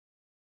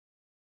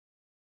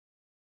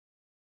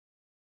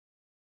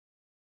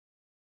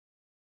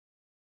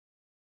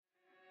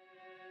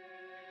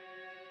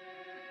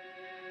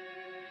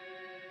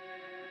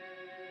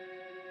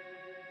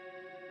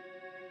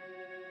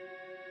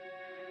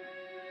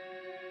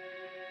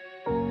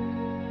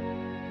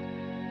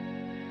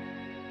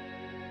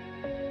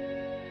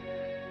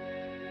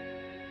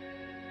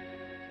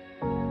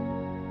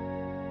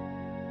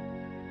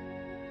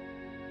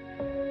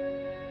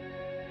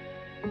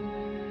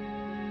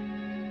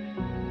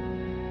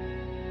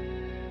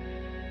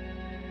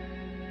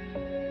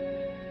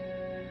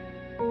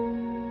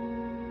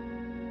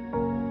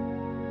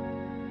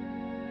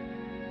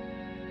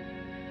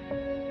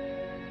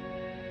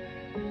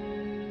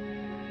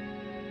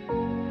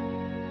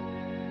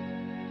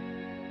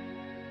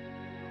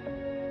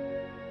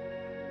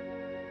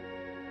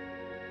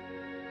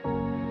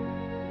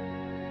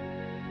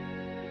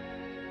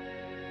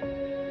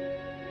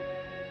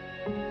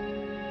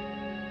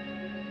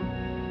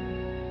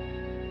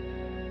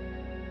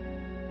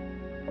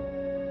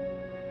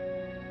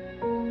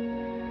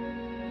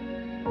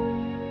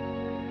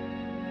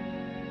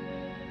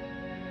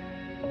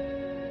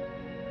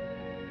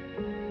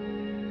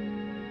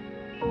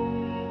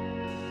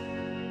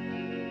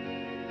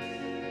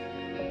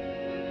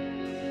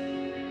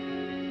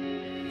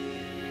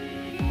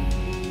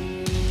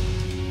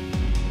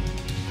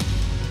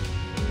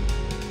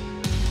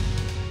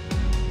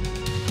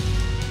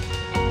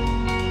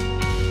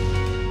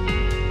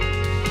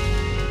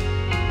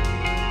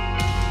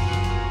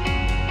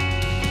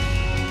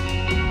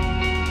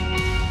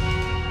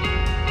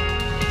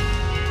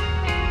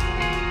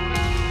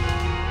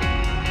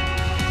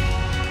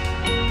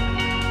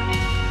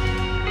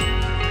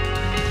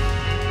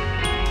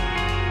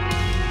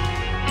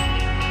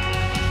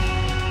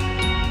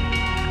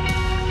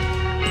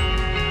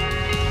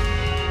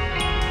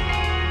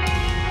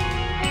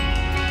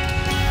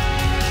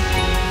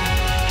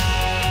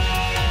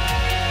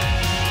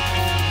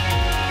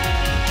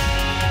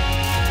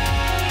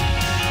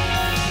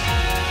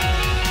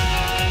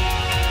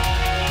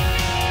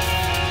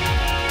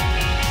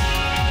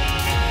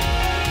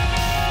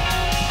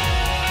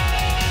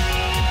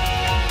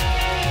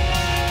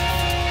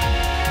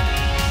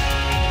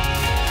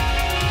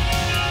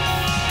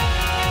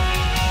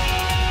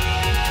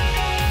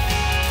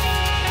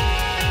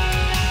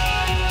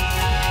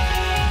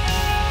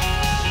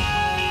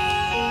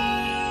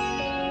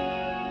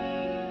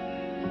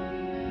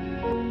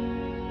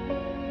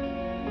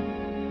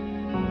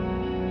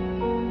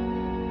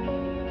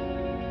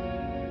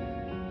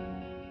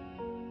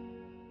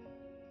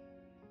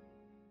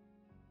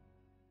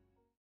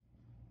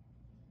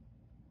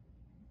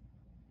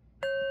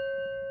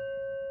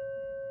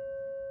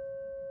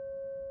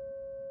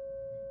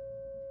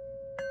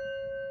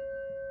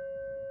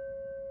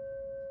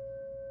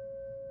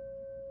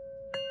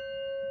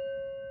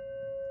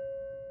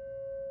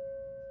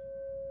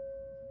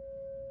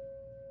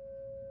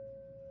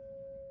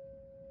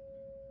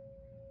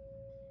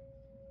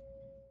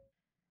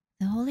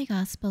Holy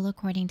Gospel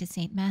according to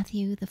St.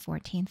 Matthew, the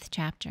 14th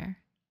chapter.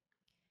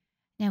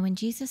 Now when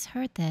Jesus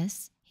heard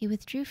this, he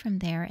withdrew from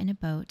there in a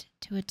boat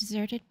to a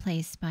deserted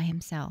place by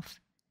himself.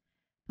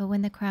 But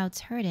when the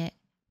crowds heard it,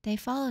 they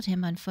followed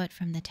him on foot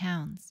from the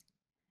towns.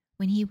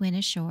 When he went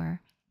ashore,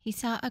 he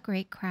saw a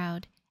great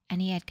crowd,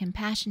 and he had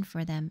compassion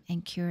for them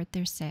and cured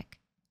their sick.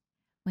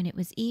 When it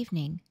was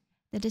evening,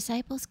 the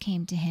disciples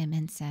came to him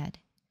and said,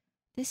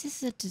 "This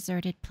is a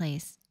deserted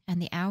place,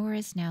 and the hour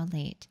is now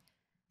late.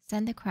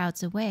 Send the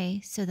crowds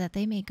away so that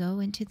they may go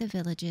into the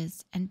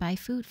villages and buy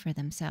food for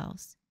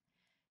themselves."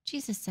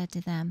 Jesus said to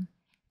them,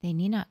 "They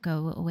need not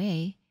go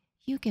away.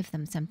 You give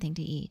them something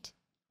to eat."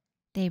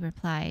 They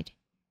replied,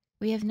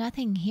 "We have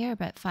nothing here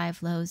but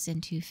 5 loaves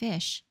and 2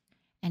 fish.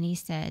 And he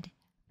said,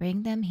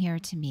 "Bring them here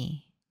to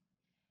me."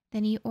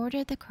 Then he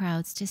ordered the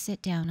crowds to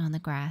sit down on the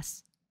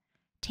grass.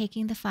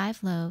 Taking the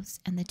 5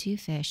 loaves and the 2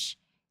 fish,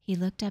 he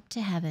looked up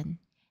to heaven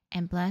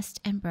and blessed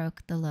and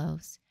broke the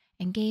loaves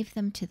and gave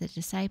them to the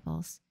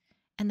disciples,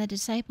 and the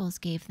disciples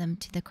gave them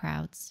to the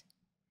crowds.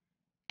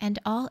 And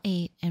all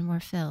ate and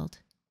were filled,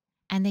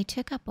 and they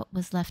took up what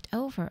was left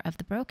over of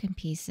the broken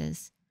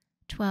pieces,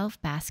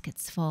 12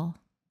 baskets full.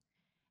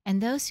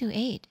 And those who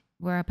ate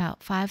were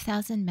about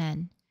 5,000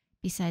 men,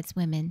 besides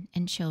women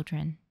and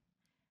children.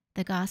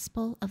 The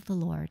Gospel of the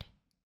Lord.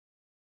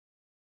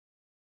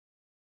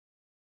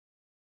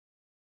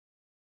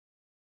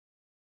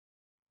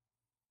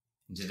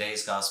 In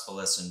today's gospel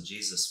lesson,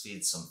 Jesus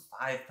feeds some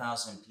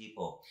 5,000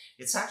 people.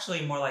 It's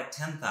actually more like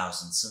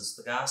 10,000 since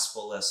the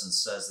gospel lesson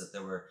says that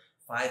there were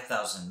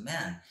 5,000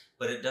 men,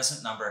 but it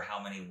doesn't number how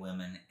many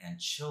women and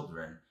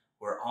children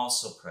were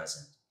also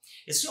present.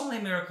 It's the only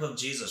miracle of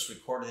Jesus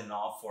recorded in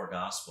all 4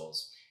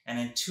 gospels, and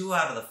in 2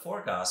 out of the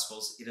 4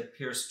 gospels, it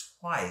appears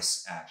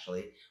twice,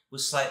 actually,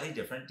 with slightly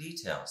different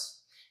details.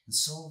 And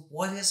so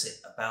what is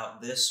it about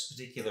this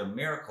particular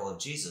miracle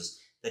of Jesus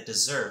that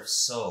deserves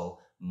so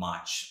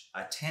much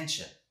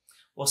attention?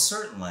 Well,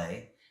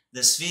 certainly,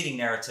 this feeding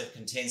narrative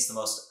contains the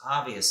most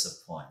obvious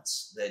of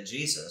points, that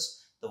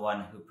Jesus, the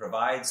one who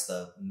provides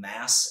the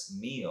mass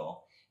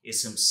meal,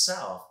 is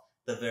himself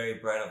the very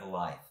bread of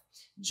life.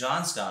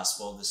 John's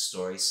gospel, this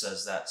story,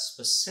 says that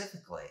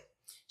specifically.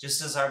 Just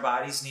as our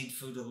bodies need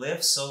food to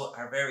live, so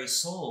our very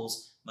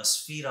souls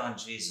must feed on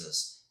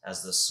Jesus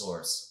as the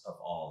source of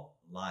all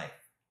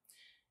life.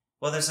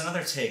 Well, there's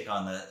another take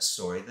on the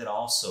story that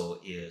also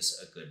is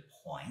a good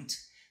point.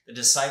 The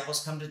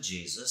disciples come to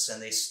Jesus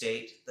and they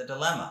state the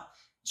dilemma.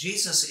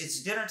 "Jesus,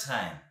 it's dinner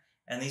time,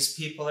 and these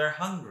people are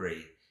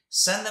hungry.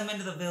 Send them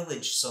into the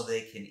village so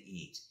they can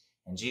eat."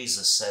 And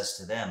Jesus says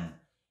to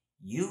them,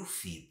 "You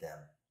feed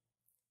them."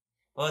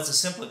 Well, it's a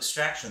simple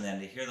extraction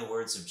then to hear the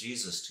words of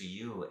Jesus to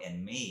you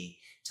and me,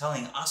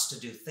 telling us to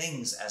do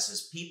things as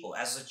his people,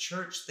 as a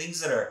church, things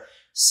that are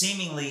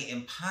seemingly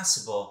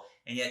impossible,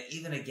 and yet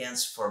even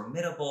against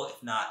formidable,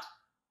 if not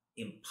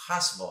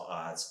impossible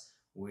odds,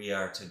 we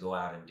are to go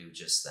out and do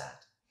just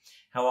that.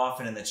 How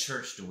often in the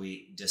church do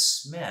we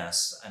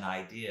dismiss an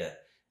idea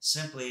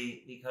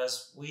simply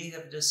because we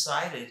have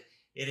decided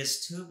it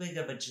is too big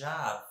of a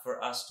job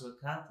for us to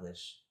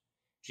accomplish?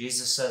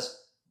 Jesus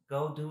says,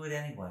 go do it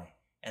anyway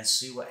and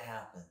see what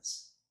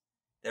happens.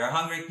 There are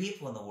hungry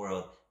people in the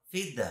world.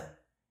 Feed them.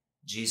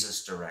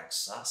 Jesus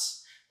directs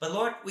us. But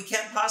Lord, we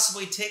can't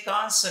possibly take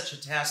on such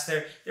a task.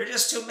 There are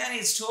just too many.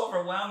 It's too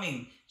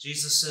overwhelming.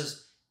 Jesus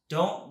says,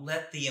 don't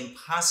let the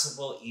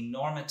impossible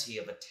enormity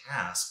of a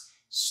task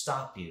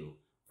stop you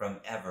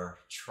from ever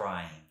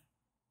trying.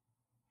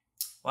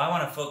 Well, I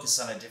want to focus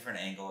on a different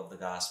angle of the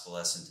gospel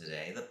lesson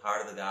today, the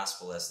part of the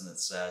gospel lesson that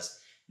says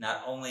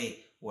not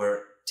only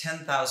were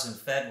 10,000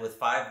 fed with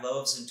 5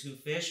 loaves and 2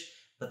 fish,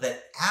 but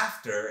that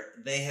after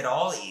they had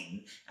all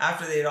eaten,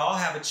 after they'd all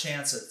have a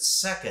chance at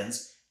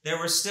seconds, there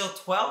were still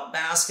 12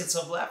 baskets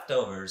of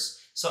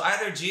leftovers. So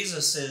either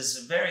Jesus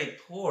is very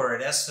poor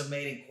at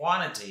estimating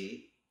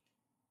quantity,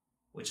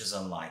 which is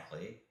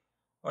unlikely,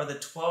 or the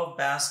 12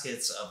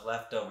 baskets of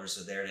leftovers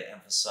are there to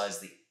emphasize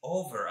the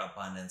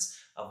overabundance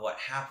of what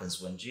happens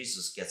when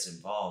Jesus gets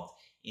involved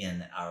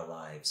in our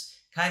lives.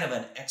 Kind of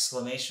an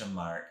exclamation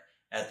mark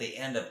at the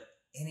end of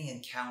any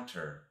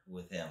encounter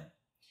with him.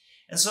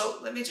 And so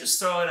let me just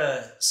throw out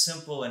a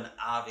simple and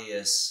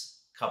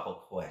obvious couple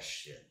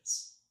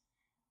questions.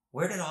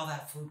 Where did all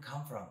that food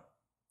come from?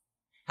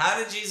 How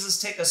did Jesus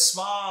take a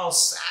small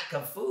sack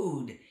of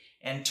food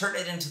and turn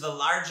it into the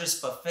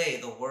largest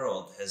buffet the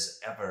world has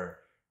ever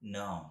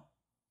known?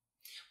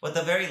 Well, at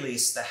the very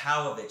least, the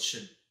how of it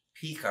should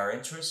pique our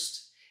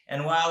interest.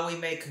 And while we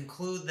may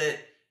conclude that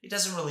it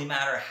doesn't really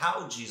matter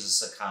how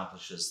Jesus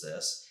accomplishes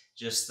this,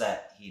 just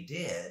that he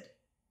did,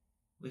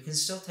 we can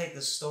still take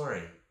the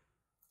story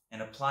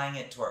and, applying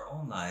it to our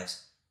own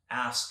lives,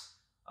 ask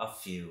a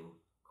few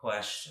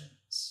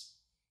questions.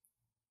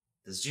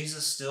 Does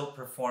Jesus still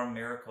perform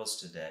miracles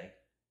today?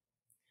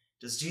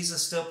 Does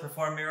Jesus still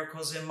perform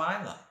miracles in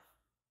my life?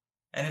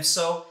 And if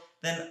so,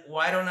 then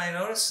why don't I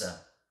notice them?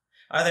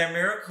 Are there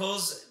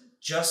miracles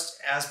just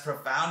as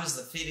profound as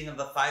the feeding of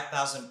the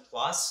 5,000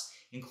 plus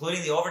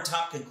including the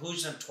overtop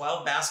conclusion of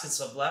 12 baskets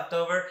of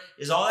leftover?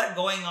 Is all that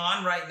going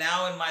on right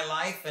now in my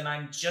life and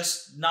I'm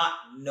just not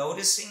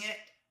noticing it?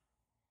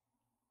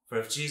 For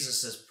if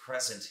Jesus is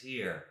present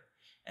here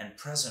and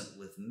present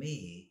with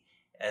me,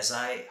 as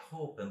I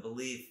hope and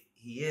believe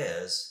he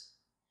is,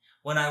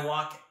 when I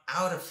walk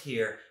out of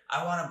here,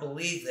 I want to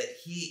believe that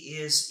he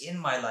is in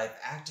my life,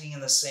 acting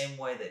in the same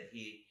way that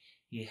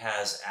he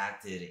has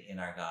acted in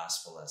our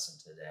gospel lesson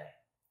today.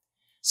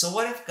 So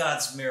what if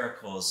God's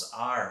miracles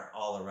are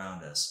all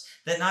around us?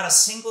 That not a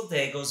single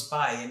day goes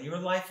by in your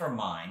life or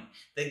mine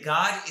that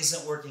God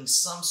isn't working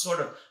some sort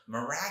of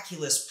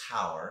miraculous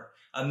power.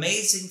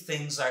 Amazing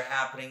things are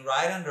happening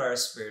right under our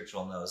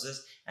spiritual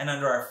noses and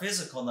under our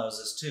physical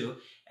noses too.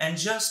 And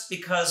just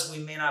because we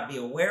may not be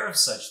aware of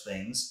such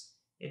things,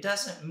 it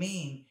doesn't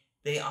mean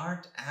they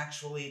aren't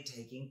actually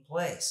taking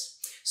place.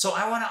 So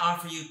I want to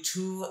offer you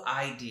two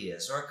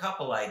ideas, or a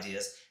couple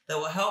ideas, that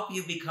will help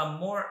you become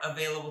more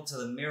available to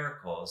the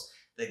miracles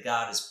that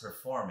God is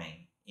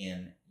performing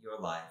in your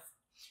life.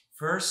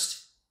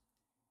 First,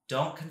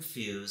 don't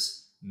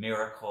confuse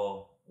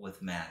miracle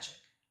with magic.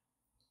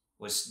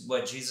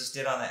 What Jesus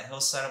did on that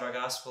hillside of our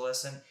gospel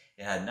lesson,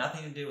 it had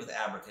nothing to do with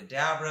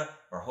abracadabra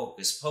or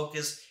hocus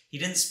pocus. He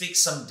didn't speak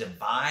some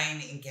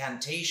divine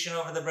incantation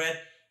over the bread.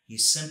 He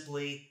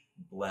simply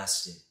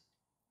blessed it.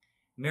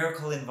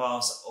 Miracle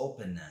involves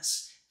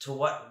openness to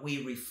what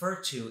we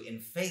refer to in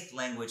faith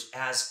language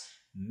as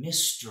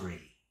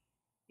mystery.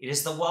 It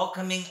is the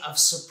welcoming of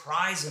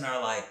surprise in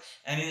our life,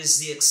 and it is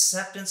the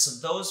acceptance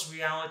of those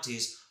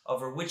realities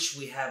over which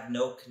we have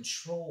no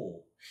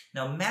control.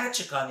 Now,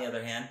 magic, on the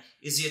other hand,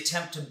 is the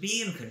attempt to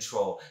be in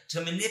control,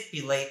 to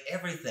manipulate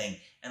everything,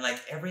 and like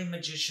every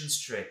magician's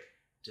trick,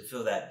 to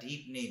feel that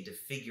deep need to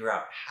figure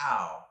out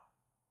how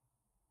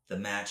the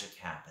magic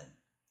happened,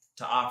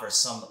 to offer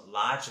some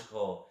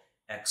logical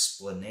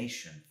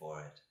explanation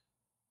for it.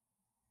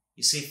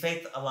 You see,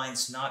 faith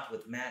aligns not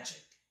with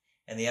magic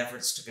and the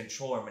efforts to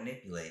control or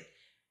manipulate,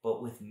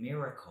 but with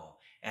miracle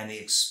and the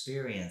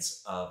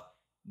experience of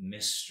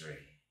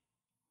mystery.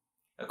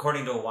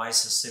 According to a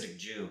wise Hasidic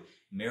Jew,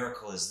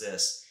 miracle is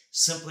this: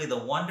 simply the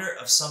wonder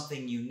of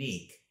something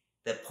unique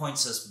that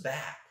points us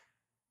back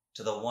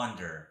to the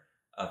wonder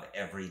of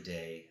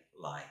everyday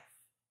life.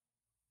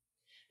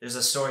 There's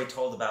a story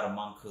told about a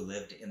monk who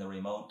lived in the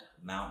remote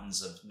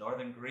mountains of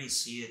northern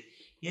Greece.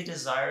 He had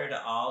desired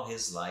all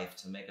his life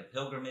to make a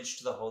pilgrimage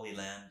to the Holy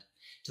Land,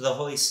 to the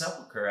Holy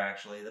Sepulchre,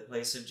 actually, the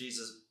place of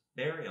Jesus'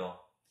 burial.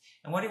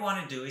 And what he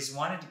wanted to do is he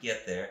wanted to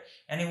get there,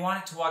 and he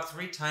wanted to walk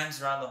 3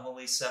 times around the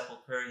Holy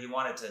Sepulchre. He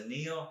wanted to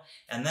kneel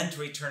and then to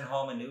return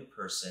home a new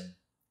person.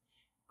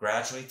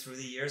 Gradually through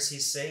the years, he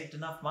saved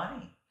enough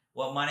money,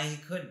 what money he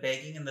could,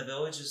 begging in the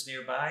villages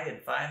nearby,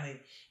 and finally,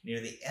 near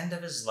the end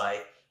of his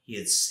life, he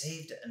had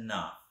saved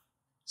enough,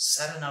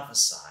 set enough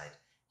aside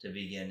to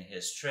begin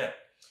his trip.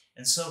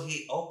 And so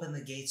he opened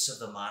the gates of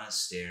the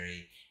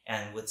monastery,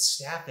 and with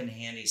staff in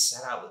hand, he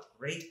set out with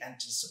great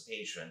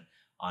anticipation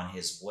on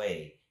his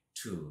way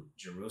to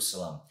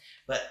Jerusalem.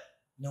 But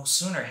no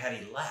sooner had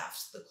he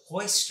left the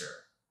cloister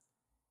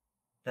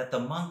that the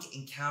monk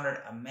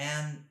encountered a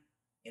man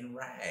in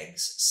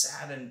rags,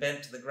 sad and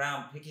bent to the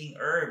ground, picking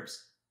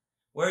herbs.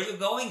 "Where are you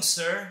going,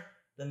 sir?"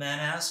 the man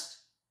asked.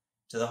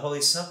 "To the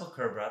Holy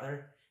Sepulchre,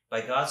 brother.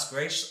 By God's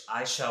grace,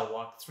 I shall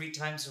walk 3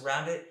 times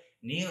around it,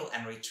 kneel,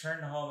 and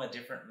return home a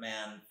different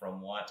man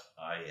from what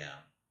I am."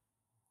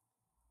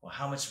 "Well,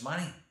 how much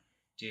money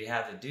do you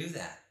have to do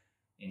that?"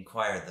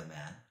 inquired the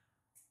man.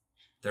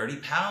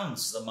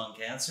 £30, the monk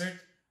answered.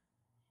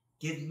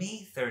 "Give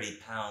me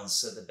 £30,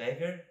 said the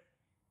beggar.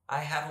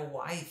 "I have a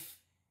wife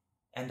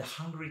and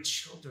hungry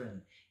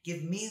children.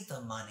 Give me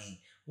the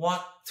money.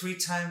 Walk 3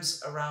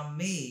 times around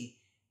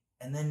me,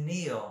 and then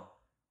kneel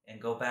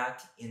and go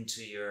back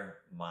into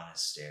your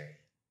monastery."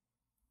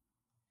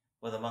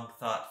 Well, the monk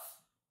thought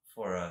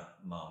for a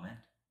moment,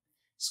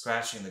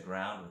 scratching the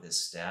ground with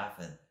his staff,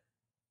 and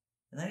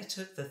then he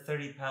took the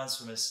 £30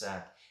 from his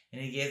sack,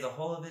 and he gave the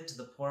whole of it to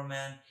the poor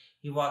man.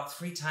 He walked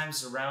 3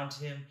 times around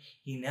him,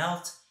 he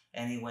knelt,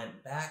 and he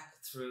went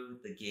back through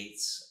the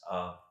gates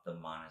of the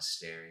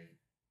monastery.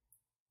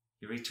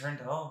 He returned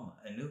home,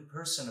 a new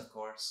person, of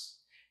course,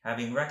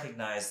 having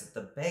recognized that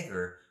the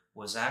beggar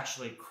was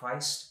actually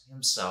Christ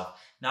himself,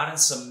 not in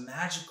some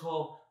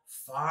magical,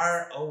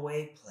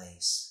 far-away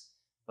place,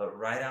 but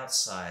right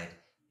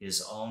outside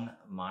his own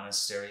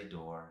monastery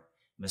door,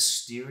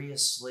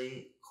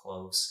 mysteriously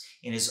close,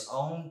 in his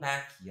own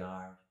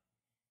backyard.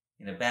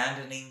 In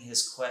abandoning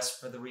his quest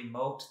for the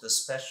remote, the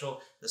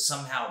special, the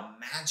somehow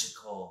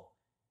magical,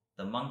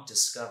 the monk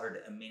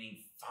discovered a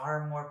meaning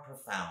far more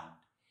profound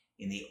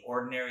in the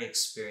ordinary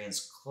experience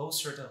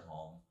closer to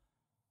home.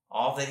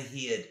 All that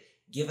he had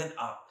given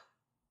up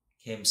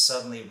came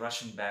suddenly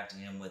rushing back to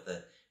him with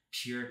a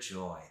pure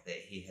joy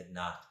that he had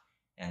not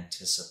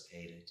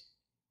anticipated.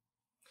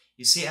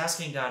 You see,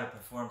 asking God to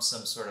perform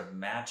some sort of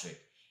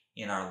magic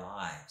in our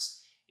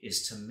lives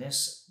is to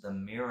miss the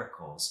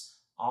miracles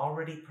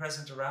already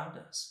present around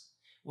us.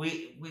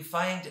 We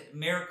find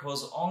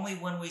miracles only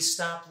when we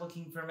stop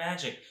looking for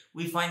magic.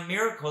 We find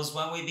miracles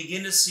when we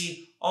begin to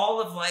see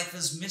all of life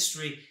as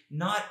mystery,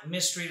 not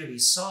mystery to be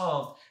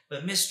solved,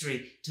 but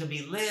mystery to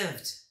be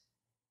lived.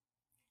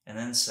 And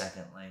then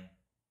secondly,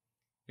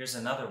 here's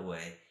another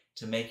way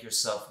to make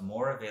yourself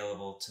more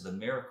available to the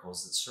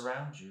miracles that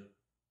surround you.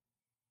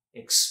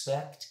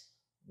 Expect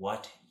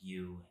what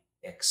you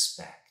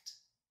expect.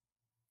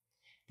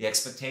 The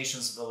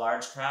expectations of the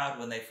large crowd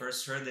when they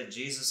first heard that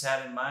Jesus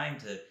had in mind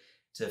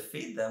to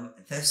feed them,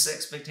 those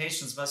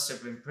expectations must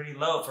have been pretty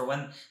low. For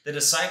when the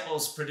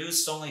disciples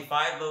produced only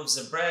 5 loaves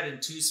of bread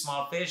and 2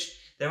 small fish,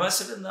 there must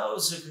have been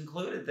those who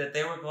concluded that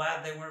they were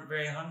glad they weren't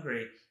very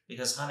hungry,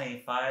 because,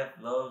 honey, 5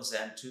 loaves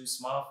and 2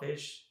 small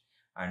fish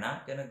are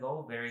not going to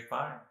go very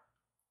far.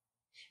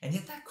 And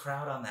yet that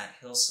crowd on that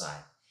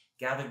hillside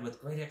gathered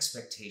with great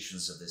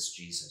expectations of this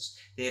Jesus.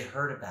 They had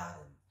heard about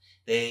him.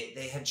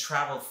 They had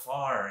traveled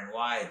far and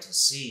wide to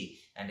see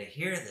and to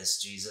hear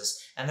this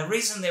Jesus. And the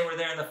reason they were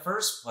there in the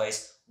first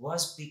place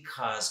was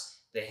because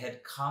they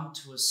had come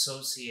to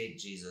associate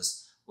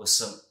Jesus with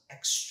some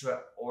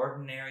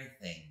extraordinary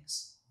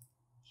things.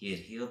 He had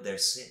healed their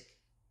sick.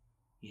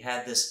 He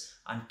had this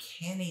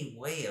uncanny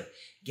way of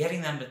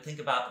getting them to think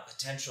about the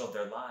potential of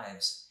their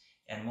lives.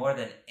 And more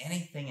than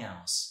anything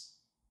else,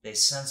 they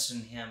sensed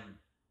in him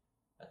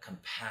a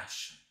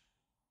compassion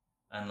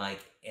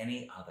unlike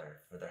any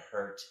other for the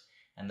hurt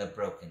and the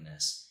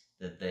brokenness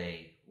that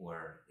they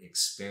were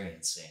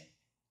experiencing.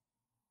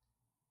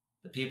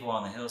 The people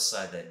on the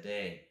hillside that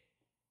day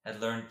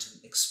had learned to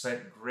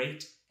expect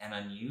great and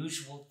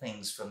unusual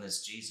things from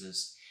this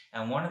Jesus.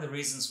 And one of the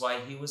reasons why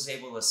he was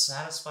able to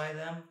satisfy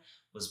them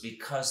was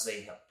because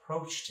they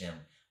approached him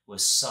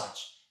with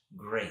such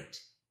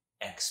great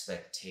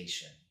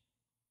expectation.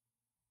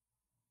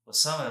 Well,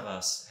 some of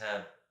us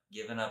have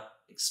given up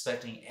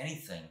expecting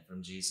anything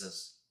from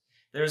Jesus.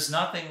 There's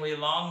nothing we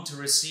long to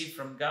receive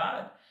from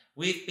God.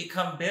 We've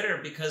become bitter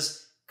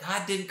because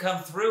God didn't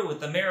come through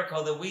with the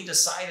miracle that we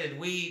decided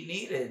we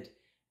needed.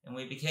 And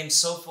we became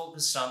so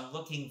focused on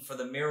looking for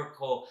the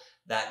miracle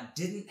that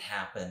didn't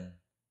happen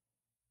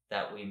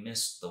that we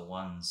missed the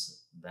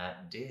ones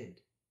that did.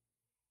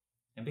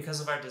 And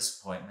because of our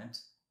disappointment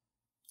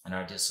and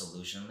our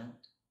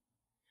disillusionment,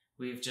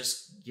 we've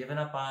just given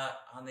up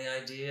on the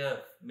idea of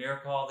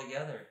miracle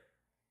altogether.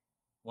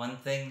 One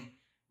thing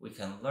we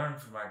can learn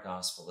from our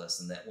gospel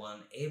lesson that will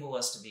enable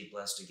us to be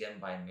blessed again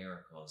by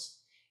miracles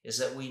is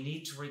that we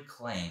need to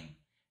reclaim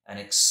an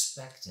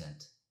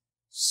expectant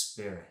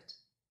spirit.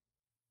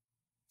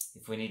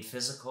 If we need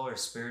physical or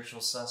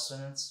spiritual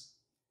sustenance,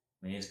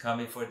 we need to come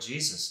before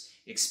Jesus,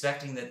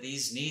 expecting that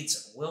these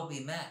needs will be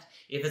met.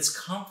 If it's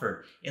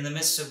comfort in the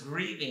midst of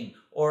grieving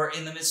or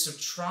in the midst of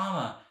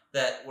trauma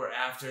that we're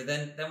after,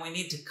 then we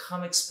need to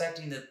come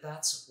expecting that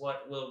that's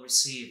what we'll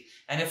receive.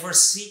 And if we're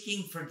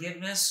seeking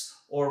forgiveness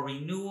or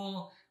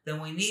renewal, then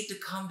we need to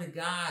come to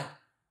God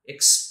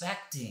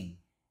expecting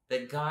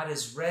that God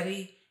is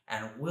ready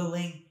and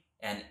willing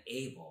and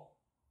able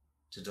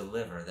to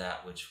deliver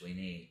that which we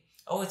need.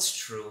 Oh, it's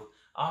true.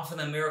 Often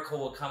a miracle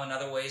will come in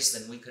other ways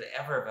than we could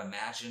ever have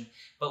imagined,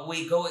 but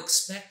we go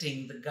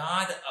expecting the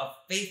God of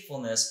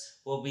faithfulness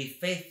will be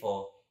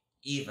faithful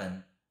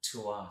even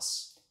to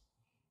us.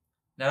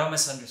 Now, don't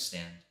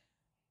misunderstand.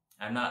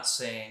 I'm not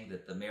saying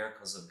that the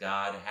miracles of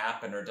God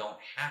happen or don't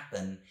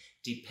happen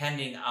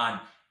depending on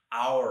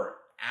our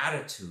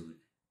attitude,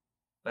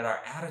 but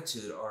our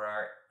attitude or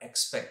our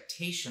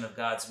expectation of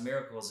God's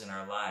miracles in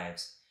our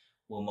lives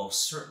will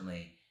most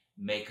certainly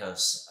make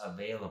us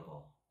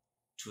available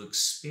to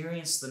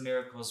experience the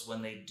miracles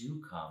when they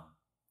do come.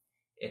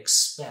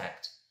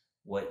 Expect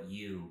what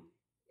you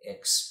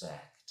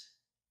expect.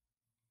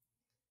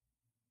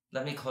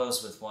 Let me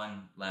close with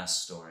one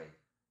last story.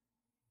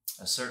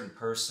 A certain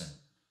person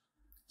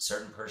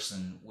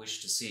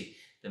wished to see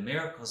the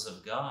miracles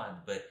of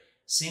God, but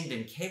seemed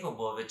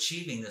incapable of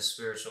achieving this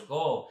spiritual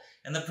goal.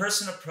 And the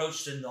person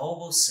approached a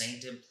noble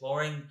saint,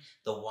 imploring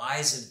the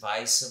wise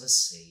advice of a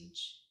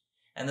sage.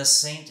 And the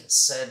saint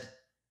said,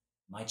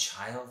 "My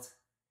child,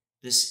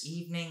 this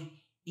evening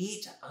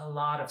eat a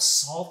lot of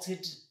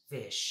salted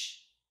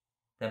fish,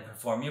 then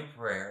perform your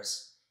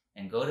prayers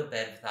and go to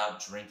bed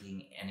without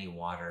drinking any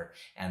water,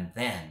 and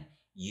then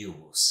you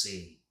will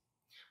see."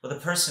 Well, the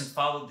person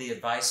followed the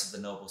advice of the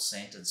noble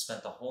saint and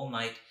spent the whole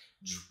night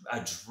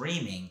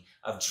dreaming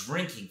of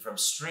drinking from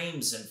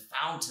streams and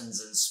fountains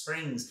and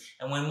springs.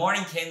 And when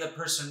morning came, the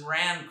person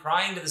ran,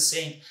 crying to the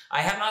saint,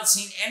 "I have not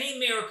seen any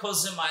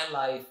miracles in my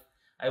life.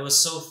 I was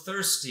so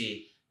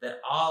thirsty that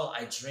all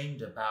I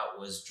dreamed about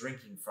was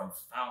drinking from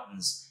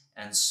fountains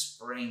and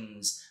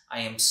springs. I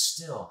am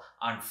still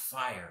on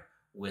fire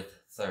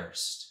with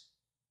thirst."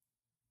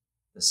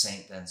 The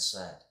saint then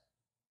said,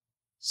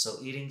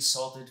 "So eating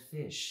salted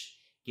fish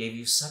gave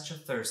you such a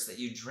thirst that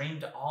you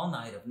dreamed all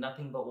night of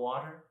nothing but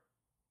water?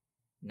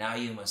 Now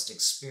you must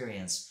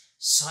experience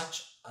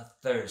such a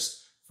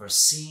thirst for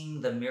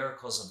seeing the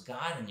miracles of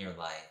God in your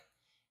life,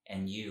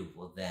 and you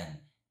will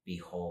then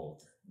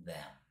behold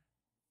them."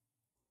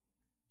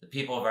 The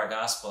people of our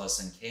gospel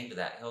lesson came to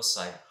that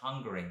hillside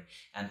hungering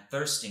and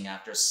thirsting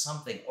after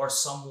something or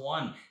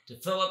someone to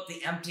fill up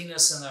the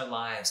emptiness in their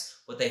lives.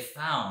 What they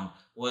found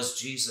was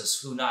Jesus,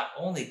 who not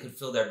only could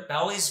fill their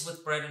bellies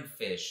with bread and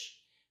fish,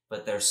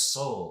 but their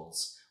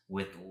souls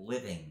with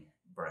living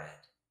bread.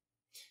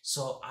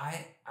 So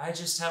I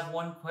just have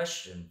one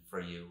question for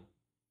you.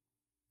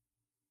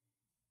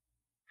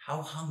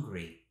 How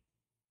hungry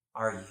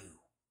are you?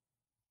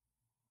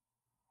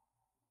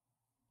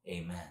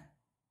 Amen.